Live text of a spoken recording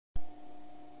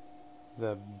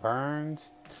The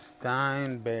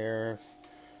Bernstein Bears,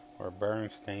 or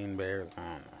Bernstein Bears, I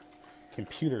don't know.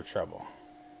 Computer trouble.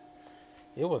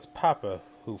 It was Papa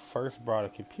who first brought a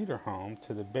computer home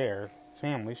to the Bear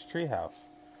family's treehouse.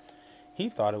 He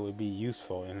thought it would be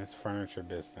useful in his furniture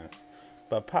business,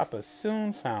 but Papa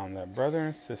soon found that brother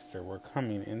and sister were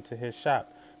coming into his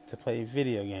shop to play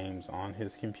video games on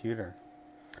his computer.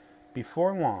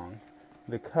 Before long,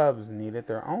 the Cubs needed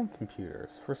their own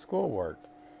computers for schoolwork.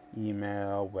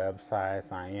 Email, websites,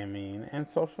 IMing, and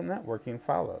social networking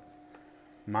followed.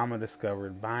 Mama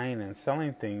discovered buying and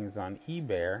selling things on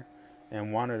eBay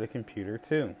and wanted a computer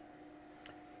too.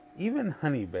 Even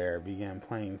Honey Bear began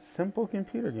playing simple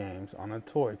computer games on a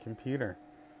toy computer.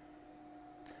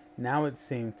 Now it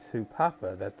seemed to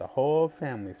Papa that the whole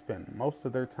family spent most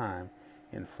of their time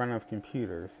in front of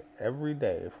computers every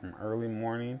day from early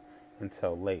morning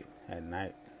until late at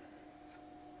night.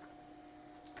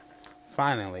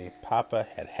 Finally, Papa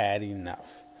had had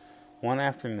enough. One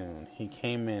afternoon, he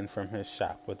came in from his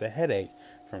shop with a headache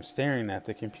from staring at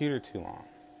the computer too long.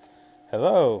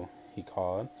 "Hello," he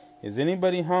called. "Is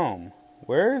anybody home?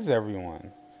 Where is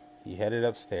everyone?" He headed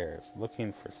upstairs,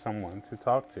 looking for someone to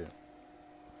talk to.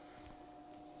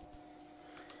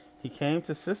 He came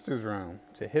to Sister's room.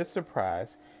 To his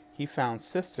surprise, he found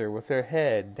Sister with her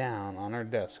head down on her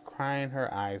desk, crying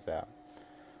her eyes out.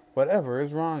 "Whatever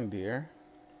is wrong, dear?"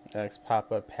 asked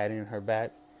Papa, patting her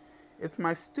back. "It's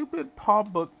my stupid Paul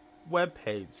Book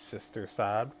webpage," Sister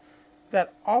sobbed.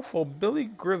 "That awful Billy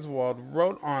Griswold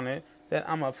wrote on it that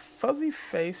I'm a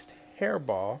fuzzy-faced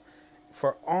hairball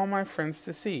for all my friends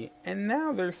to see, and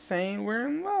now they're saying we're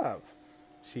in love."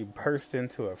 She burst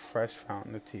into a fresh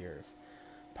fountain of tears.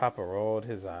 Papa rolled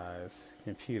his eyes.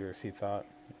 Computers, he thought.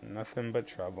 Nothing but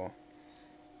trouble.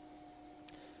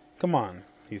 "Come on,"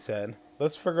 he said.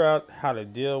 "Let's figure out how to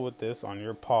deal with this on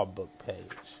your Paul Book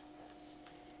page."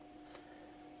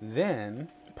 Then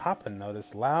Papa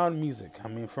noticed loud music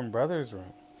coming from Brother's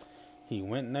room. He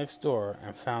went next door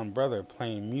and found Brother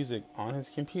playing music on his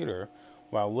computer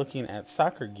while looking at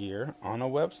soccer gear on a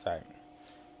website.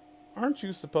 "Aren't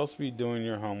you supposed to be doing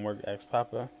your homework?" asked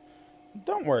Papa.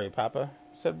 "Don't worry, Papa,"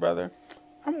 said Brother.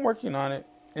 "I'm working on it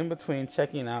in between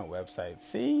checking out websites.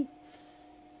 See?"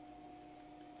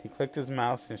 He clicked his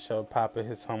mouse and showed Papa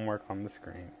his homework on the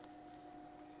screen.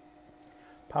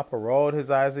 Papa rolled his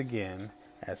eyes again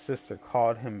as Sister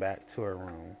called him back to her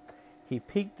room. He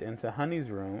peeked into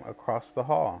Honey's room across the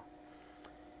hall.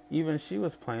 Even she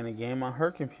was playing a game on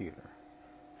her computer.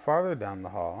 Farther down the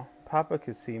hall, Papa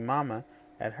could see Mama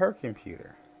at her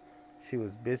computer. She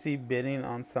was busy bidding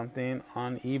on something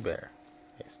on eBay.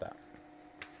 Hey, stop.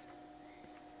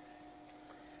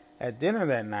 At dinner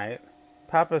that night,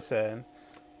 Papa said,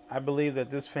 "I believe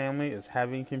that this family is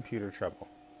having computer trouble."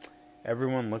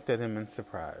 Everyone looked at him in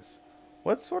surprise.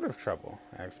 "What sort of trouble?"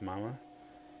 asked Mama.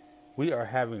 "We are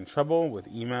having trouble with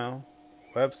email,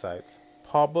 websites,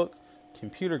 Paul Book,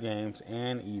 computer games,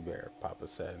 and eBay," Papa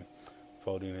said,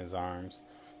 folding his arms.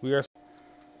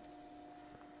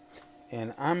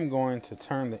 "And I'm going to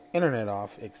turn the internet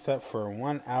off except for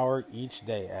 1 hour each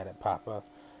day," added Papa.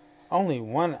 "Only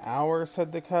 1 hour,"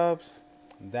 said the Cubs.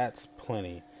 "That's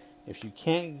plenty. If you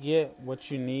can't get done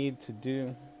what you need to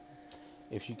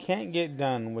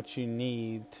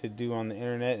do on the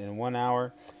internet in 1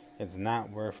 hour, it's not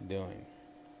worth doing."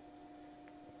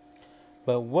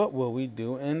 "But what will we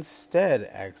do instead?"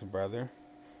 asked Brother.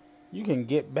 "You can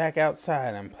get back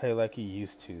outside and play like you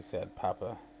used to," said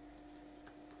Papa.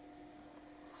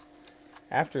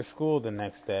 After school the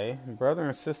next day, Brother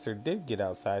and Sister did get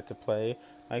outside to play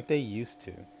like they used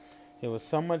to. It was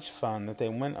so much fun that they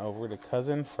went over to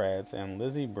Cousin Fred's and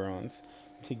Lizzie Bruin's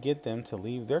to get them to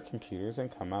leave their computers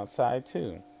and come outside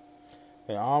too.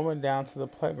 They all went down to the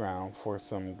playground for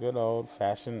some good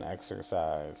old-fashioned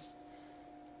exercise.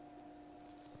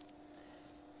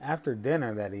 After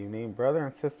dinner that evening, Brother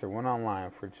and Sister went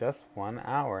online for just 1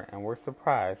 hour and were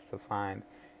surprised to find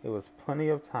it was plenty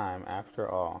of time after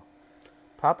all.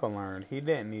 Papa learned he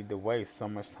didn't need to waste so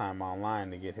much time online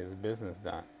to get his business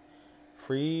done.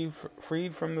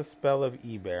 Freed from the spell of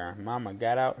eBay, Mama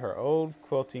got out her old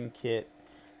quilting kit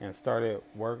and started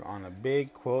work on a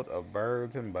big quilt of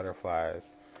birds and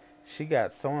butterflies. She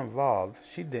got so involved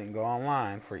she didn't go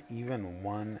online for even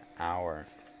 1 hour.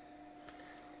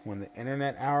 When the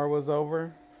internet hour was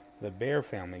over, the Bear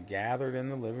family gathered in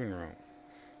the living room.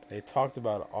 They talked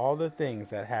about all the things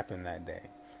that happened that day.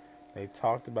 They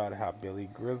talked about how Billy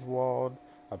Griswold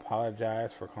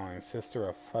apologized for calling Sister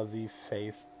a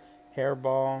fuzzy-faced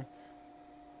hairball.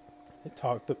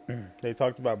 They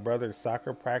talked about Brother's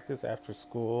soccer practice after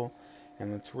school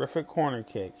and the terrific corner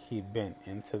kick he bent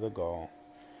into the goal.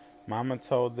 Mama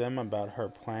told them about her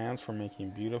plans for making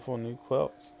beautiful new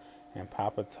quilts, and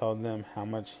Papa told them how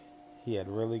much he had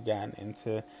really gotten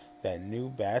into that new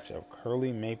batch of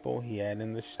curly maple he had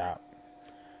in the shop.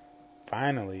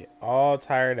 Finally, all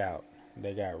tired out,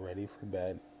 they got ready for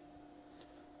bed.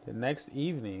 The next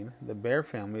evening, the Bear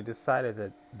family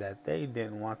decided that they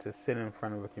didn't want to sit in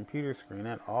front of a computer screen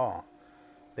at all.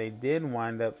 They did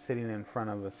wind up sitting in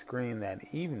front of a screen that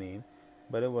evening,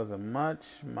 but it was a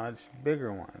much, much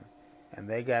bigger one, and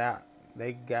they got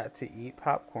to eat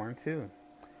popcorn too.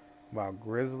 While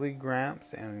Grizzly,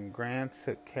 Gramps, and Gran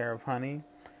took care of Honey,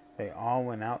 they all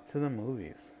went out to the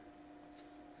movies.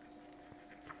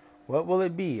 "What will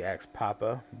it be?" asked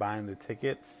Papa, buying the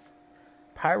tickets.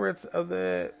 "Pirates of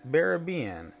the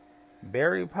Caribbean,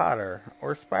 Harry Potter,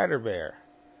 or Spider Bear?"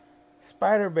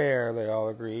 "Spider Bear," they all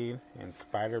agreed, and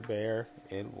Spider Bear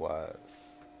it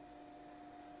was.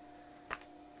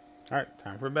 Alright,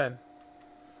 time for bed.